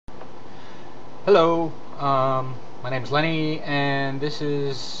Hello, my name is Lenny, and this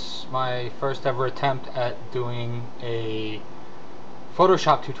is my first ever attempt at doing a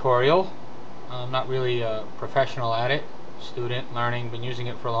Photoshop tutorial. I'm not really a professional at it, student, learning, been using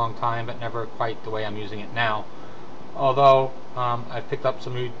it for a long time, but never quite the way I'm using it now. Although I've picked up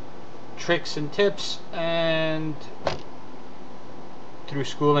some new tricks and tips, and through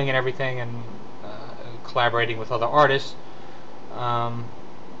schooling and everything, and collaborating with other artists,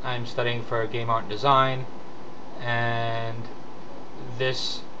 I'm studying for game art and design, and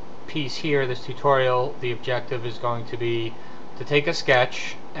this piece here, this tutorial, the objective is going to be to take a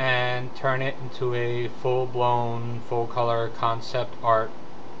sketch and turn it into a full-blown, full-color concept art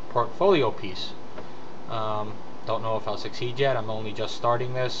portfolio piece. Don't know if I'll succeed yet. I'm only just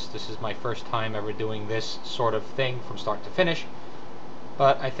starting this. This is my first time ever doing this sort of thing from start to finish,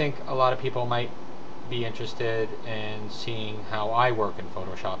 but I think a lot of people might be interested in seeing how I work in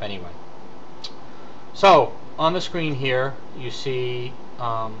Photoshop anyway. So on the screen here you see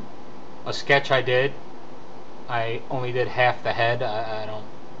a sketch I did. I only did half the head. I don't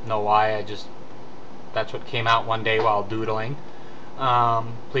know why. That's what came out one day while doodling.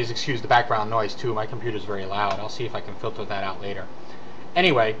 Please excuse the background noise too. My computer's very loud. I'll see if I can filter that out later.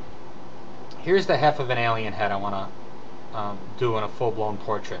 Anyway, here's the half of an alien head I want to do in a full-blown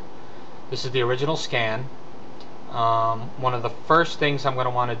portrait. This is the original scan. One of the first things I'm going to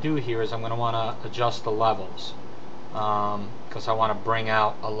want to do here is I'm going to want to adjust the levels, because I want to bring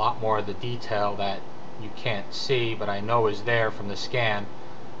out a lot more of the detail that you can't see but I know is there from the scan.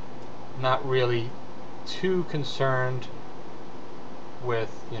 I'm not really too concerned with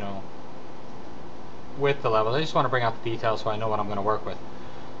with the levels. I just want to bring out the details so I know what I'm going to work with.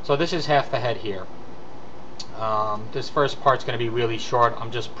 So this is half the head here. This first part's going to be really short.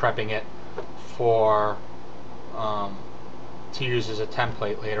 I'm just prepping it for to use as a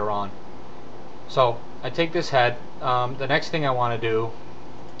template later on. So I take this head. The next thing I want to do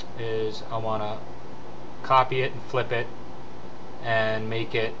is I want to copy it and flip it and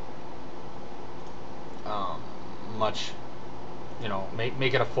make it much,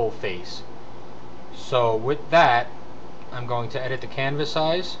 make it a full face. So with that, I'm going to edit the canvas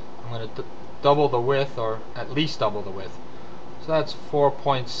size. I'm going to double the width, or at least double the width. So that's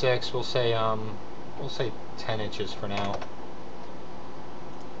 4.6. We'll say 10 inches for now.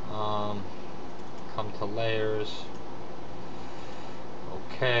 Come to layers.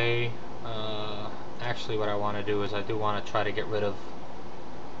 Okay. Actually, what I want to do is I do want to try to get rid of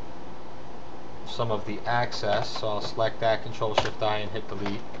some of the access. So I'll select that, Control-Shift-I, and hit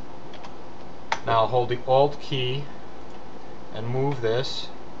delete. Now I'll hold the Alt key and move this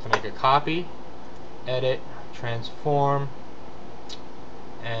to make a copy, edit, transform,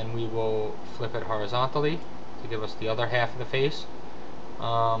 and we will flip it horizontally to give us the other half of the face.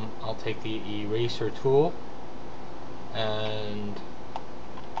 I'll take the eraser tool and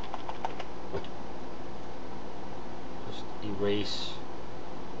just erase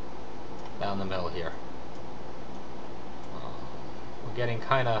down the middle here. We're getting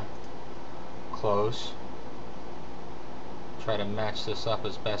kind of close. Try to match this up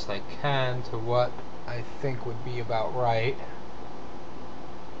as best I can to what I think would be about right.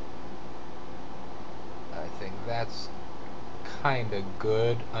 I think that's kind of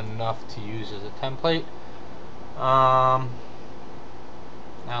good enough to use as a template. Now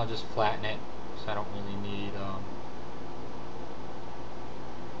I'll just flatten it, so I don't really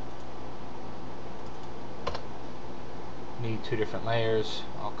need two different layers.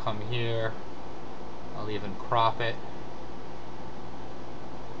 I'll come here. I'll even crop it.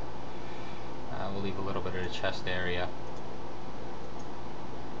 We'll leave a little bit of the chest area.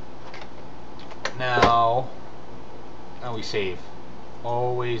 Now we save.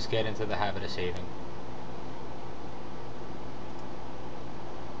 Always get into the habit of saving.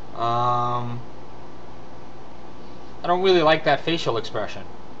 I don't really like that facial expression.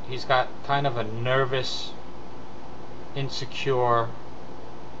 He's got kind of a nervous, insecure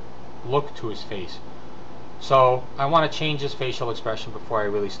look to his face. So I want to change his facial expression before I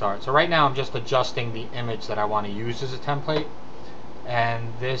really start. So right now I'm just adjusting the image that I want to use as a template,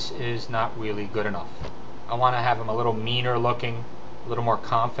 and this is not really good enough. I want to have him a little meaner looking, a little more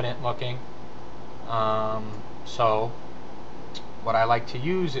confident looking. So what I like to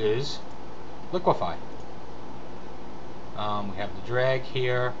use is liquify. We have the drag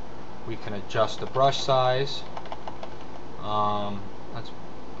here. We can adjust the brush size. Let's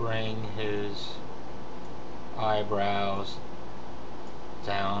bring his eyebrows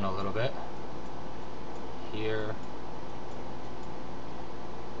down a little bit here.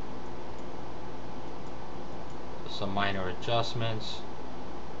 Some minor adjustments.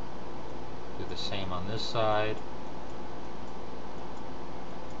 the same on this side.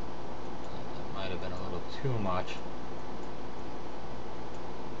 That might have been a little too much.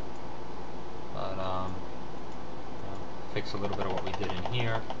 But, fix a little bit of what we did in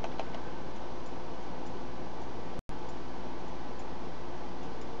here.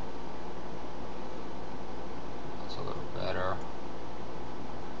 That's a little better.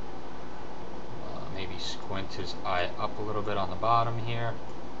 Maybe squint his eye up a little bit on the bottom here.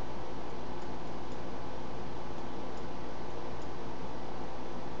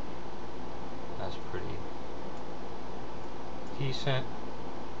 That's pretty decent.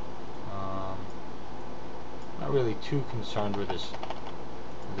 Not really too concerned with this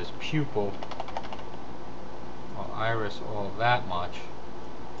pupil or iris all that much.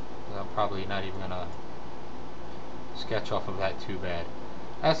 I'm probably not even gonna sketch off of that too bad.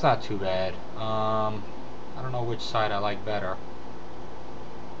 That's not too bad. I don't know which side I like better.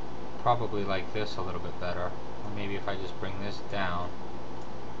 Probably like this a little bit better. Or maybe if I just bring this down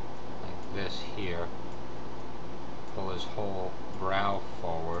like this here, pull his whole brow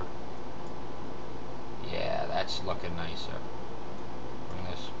forward. Yeah, that's looking nicer. Bring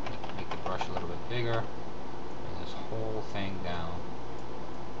this, make the brush a little bit bigger. Bring this whole thing down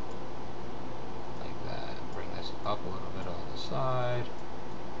like that. Bring this up a little bit on the side.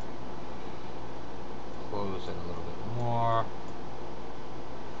 Close it a little bit more.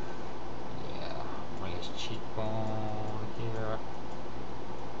 Yeah, bring his cheekbone here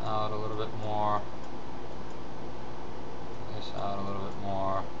out a little bit more. This out a little bit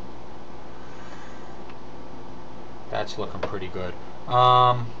more. That's looking pretty good.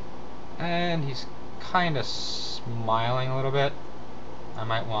 And he's kind of smiling a little bit. I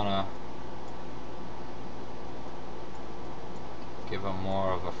might want to give him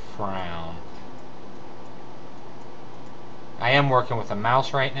more of a frown. I am working with a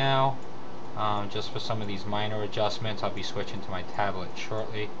mouse right now, just for some of these minor adjustments. I'll be switching to my tablet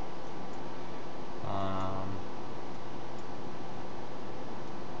shortly.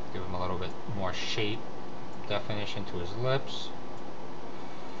 Give him a little bit more shape, definition to his lips.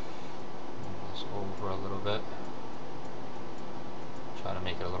 Move this over a little bit. Try to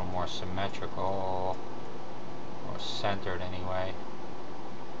make it a little more symmetrical, or centered anyway.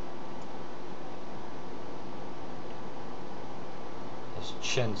 His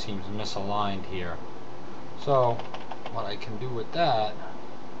chin seems misaligned here. So what I can do with that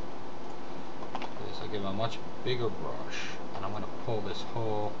is I'll give him a much bigger brush, and I'm going to pull this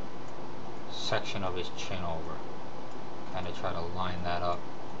whole section of his chin over. Kind of try to line that up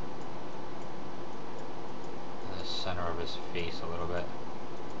in the center of his face a little bit.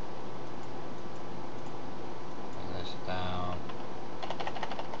 Bring this down.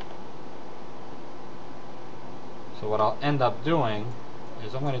 So what I'll end up doing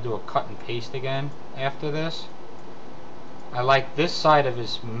is I'm going to do a cut and paste again after this. I like this side of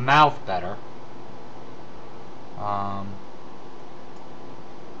his mouth better.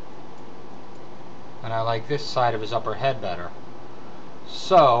 And I like this side of his upper head better.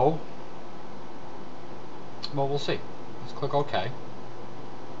 So, well, we'll see. Let's click OK.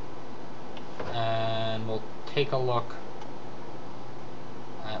 And we'll take a look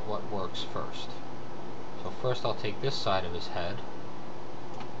at what works first. So first I'll take this side of his head.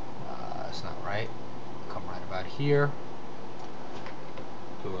 That's not right. Come right about here.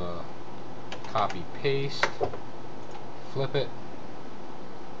 Do a copy paste. Flip it.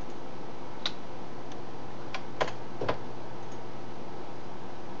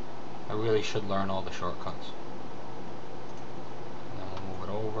 I really should learn all the shortcuts. And then we'll move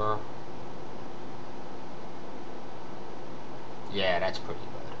it over. Yeah, that's pretty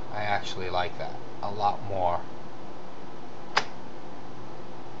good. I actually like that a lot more.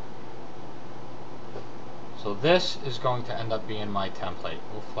 So this is going to end up being my template.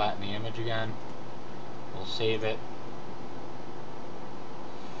 We'll flatten the image again. We'll save it.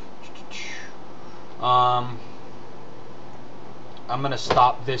 I'm going to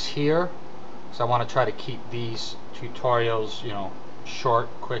stop this here because I want to try to keep these tutorials, you know, short,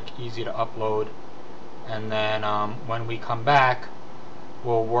 quick, easy to upload. And then when we come back,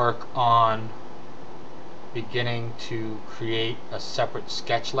 we'll work on beginning to create a separate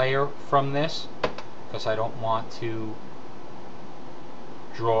sketch layer from this, because I don't want to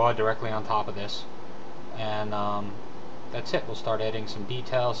draw directly on top of this. And that's it. We'll start adding some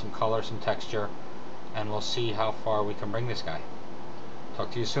details, some color, some texture, and we'll see how far we can bring this guy.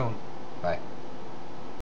 Talk to you soon. Bye.